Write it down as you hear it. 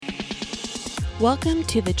Welcome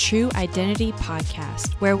to the True Identity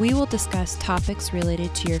Podcast, where we will discuss topics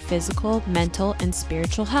related to your physical, mental, and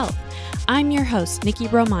spiritual health. I'm your host, Nikki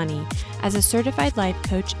Romani. As a certified life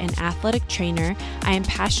coach and athletic trainer, I am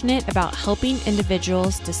passionate about helping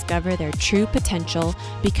individuals discover their true potential,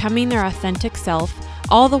 becoming their authentic self,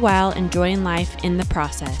 all the while enjoying life in the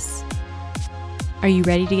process. Are you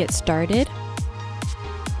ready to get started?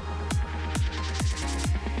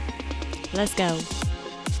 Let's go.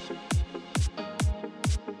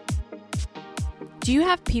 Do you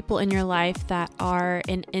have people in your life that are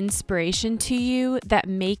an inspiration to you, that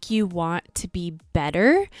make you want to be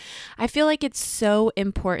better? I feel like it's so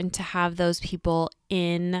important to have those people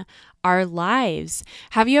in our lives.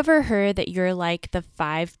 Have you ever heard that you're like the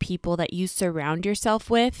 5 people that you surround yourself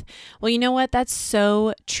with? Well, you know what? That's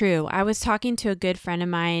so true. I was talking to a good friend of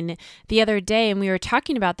mine the other day and we were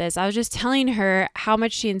talking about this. I was just telling her how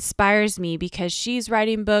much she inspires me because she's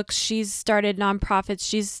writing books, she's started nonprofits,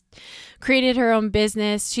 she's created her own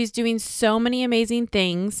business, she's doing so many amazing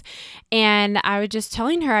things. And I was just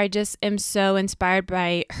telling her I just am so inspired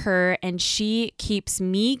by her and she keeps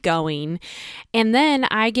me going. And then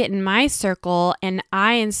I get in my circle and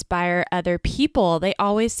I inspire other people. They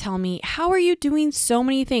always tell me, how are you doing so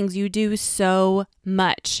many things? You do so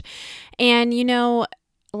much. And you know,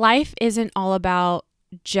 life isn't all about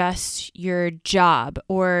just your job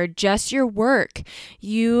or just your work.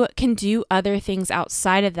 You can do other things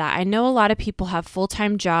outside of that. I know a lot of people have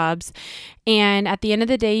full-time jobs and at the end of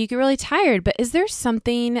the day you get really tired, but is there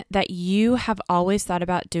something that you have always thought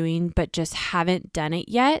about doing but just haven't done it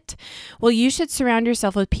yet? Well, you should surround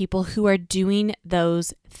yourself with people who are doing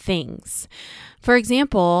those things. For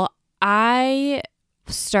example, I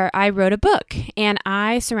wrote a book and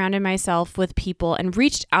I surrounded myself with people and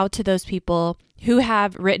reached out to those people who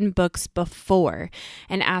have written books before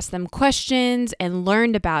and asked them questions and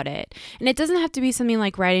learned about it. And it doesn't have to be something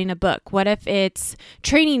like writing a book. What if it's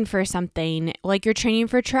training for something, like you're training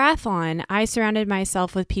for triathlon? I surrounded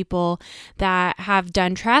myself with people that have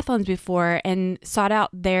done triathlons before and sought out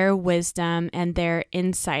their wisdom and their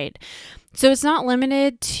insight. So it's not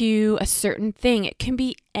limited to a certain thing. It can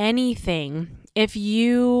be anything. If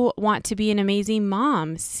you want to be an amazing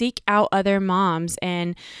mom, seek out other moms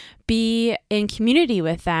and be in community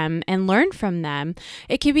with them and learn from them.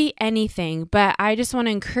 It could be anything, but I just want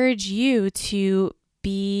to encourage you to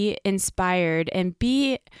be inspired and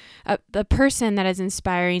be the person that is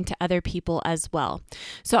inspiring to other people as well.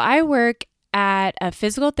 So I work at a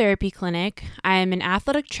physical therapy clinic. I'm an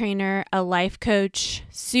athletic trainer, a life coach,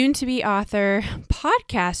 soon to be author,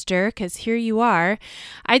 podcaster, because here you are.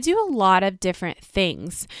 I do a lot of different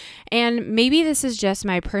things. And maybe this is just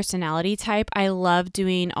my personality type. I love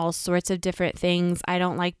doing all sorts of different things. I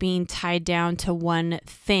don't like being tied down to one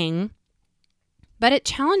thing. But it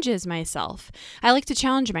challenges myself. I like to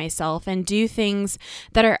challenge myself and do things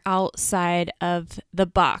that are outside of the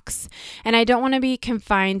box. And I don't want to be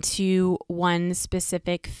confined to one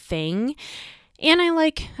specific thing. And I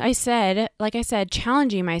like I said,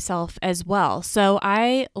 challenging myself as well. So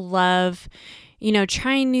I love,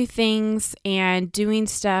 trying new things and doing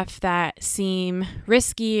stuff that seem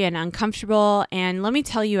risky and uncomfortable. And let me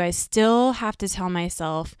tell you, I still have to tell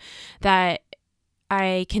myself that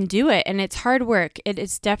I can do it, and it's hard work. It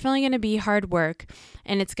is definitely going to be hard work,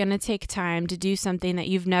 and it's going to take time to do something that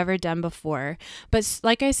you've never done before. But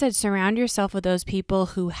like I said, surround yourself with those people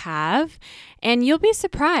who have, and you'll be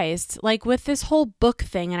surprised. Like with this whole book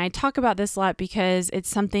thing, and I talk about this a lot because it's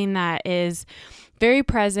something that is very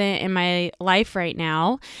present in my life right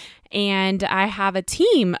now. And I have a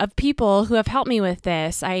team of people who have helped me with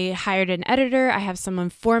this. I hired an editor. I have someone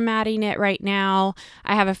formatting it right now.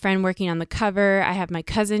 I have a friend working on the cover. I have my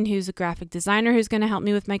cousin who's a graphic designer who's going to help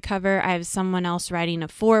me with my cover. I have someone else writing a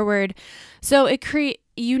foreword. So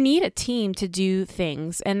you need a team to do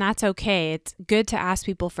things, and that's okay. It's good to ask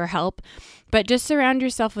people for help, but just surround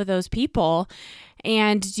yourself with those people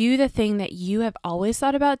and do the thing that you have always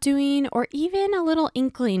thought about doing, or even a little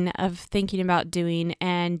inkling of thinking about doing,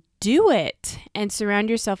 and do it, and surround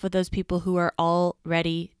yourself with those people who are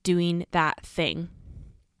already doing that thing.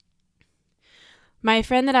 My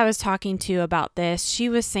friend that I was talking to about this, she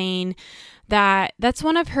was saying that that's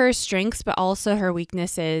one of her strengths, but also her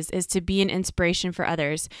weaknesses is to be an inspiration for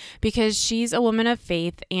others, because she's a woman of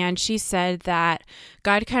faith. And she said that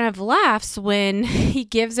God kind of laughs when he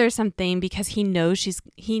gives her something because he knows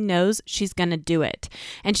she's going to do it.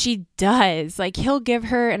 And she does. Like, he'll give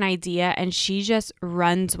her an idea and she just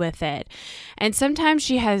runs with it. And sometimes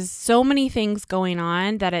she has so many things going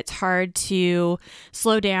on that it's hard to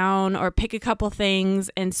slow down or pick a couple things.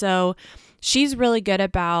 And so she's really good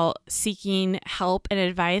about seeking help and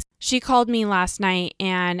advice. She called me last night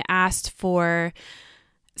and asked for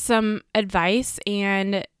some advice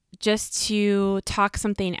and just to talk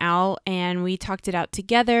something out, and we talked it out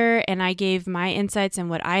together, and I gave my insights and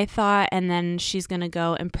what I thought, and then she's going to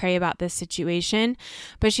go and pray about this situation.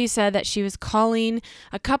 But she said that she was calling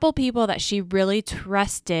a couple people that she really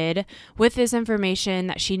trusted with this information,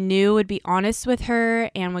 that she knew would be honest with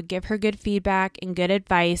her and would give her good feedback and good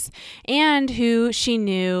advice, and who she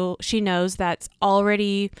knows that's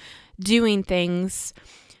already doing things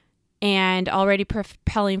and already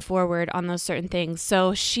propelling forward on those certain things.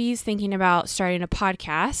 So she's thinking about starting a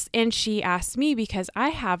podcast, and she asked me because I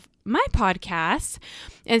have my podcast,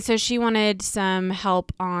 and so she wanted some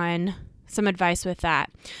help on some advice with that.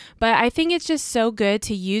 But I think it's just so good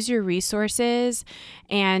to use your resources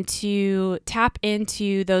and to tap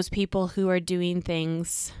into those people who are doing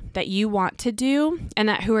things that you want to do and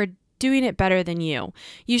who are doing it better than you.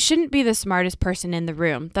 You shouldn't be the smartest person in the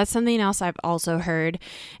room. That's something else I've also heard,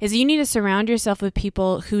 is you need to surround yourself with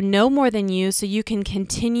people who know more than you so you can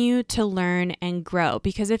continue to learn and grow.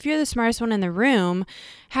 Because if you're the smartest one in the room,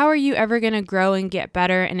 how are you ever going to grow and get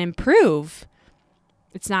better and improve?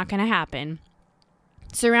 It's not going to happen.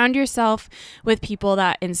 Surround yourself with people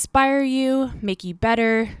that inspire you, make you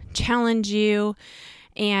better, challenge you,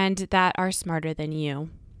 and that are smarter than you.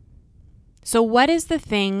 So what is the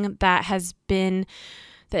thing that's been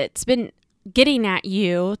getting at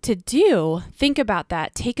you to do? Think about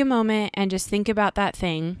that. Take a moment and just think about that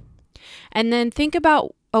thing. And then think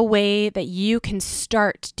about a way that you can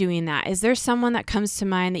start doing that. Is there someone that comes to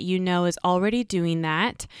mind that you know is already doing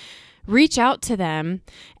that? Reach out to them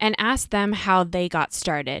and ask them how they got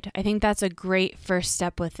started. I think that's a great first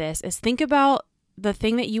step with this, is think about the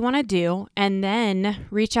thing that you want to do and then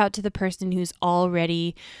reach out to the person who's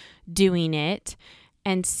already doing it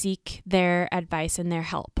and seek their advice and their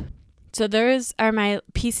help. So those are my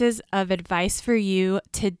pieces of advice for you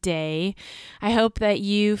today. I hope that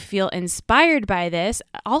you feel inspired by this.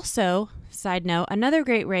 Also, side note, another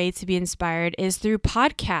great way to be inspired is through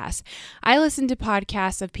podcasts. I listen to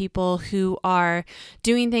podcasts of people who are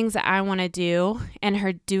doing things that I want to do and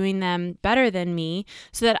are doing them better than me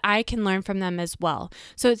so that I can learn from them as well.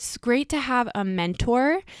 So it's great to have a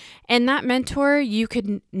mentor, and that mentor you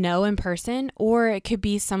could know in person, or it could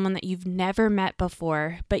be someone that you've never met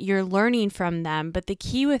before, but you're learning from them. But the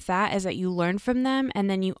key with that is that you learn from them and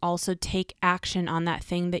then you also take action on that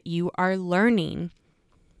thing that you are learning.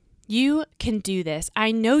 You can do this.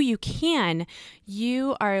 I know you can.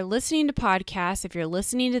 You are listening to podcasts if you're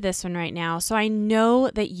listening to this one right now. So I know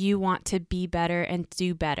that you want to be better and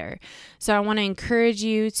do better. So I want to encourage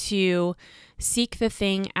you to seek the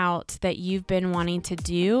thing out that you've been wanting to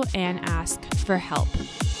do and ask for help.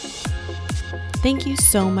 Thank you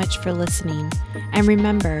so much for listening. And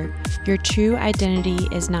remember, your true identity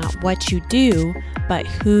is not what you do, but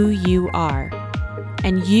who you are.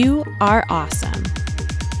 And you are awesome.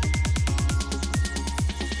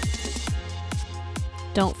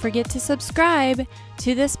 Don't forget to subscribe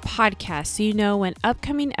to this podcast so you know when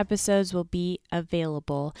upcoming episodes will be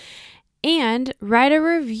available. And write a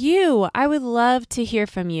review. I would love to hear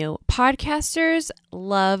from you. Podcasters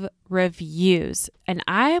love reviews, and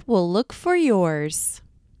I will look for yours.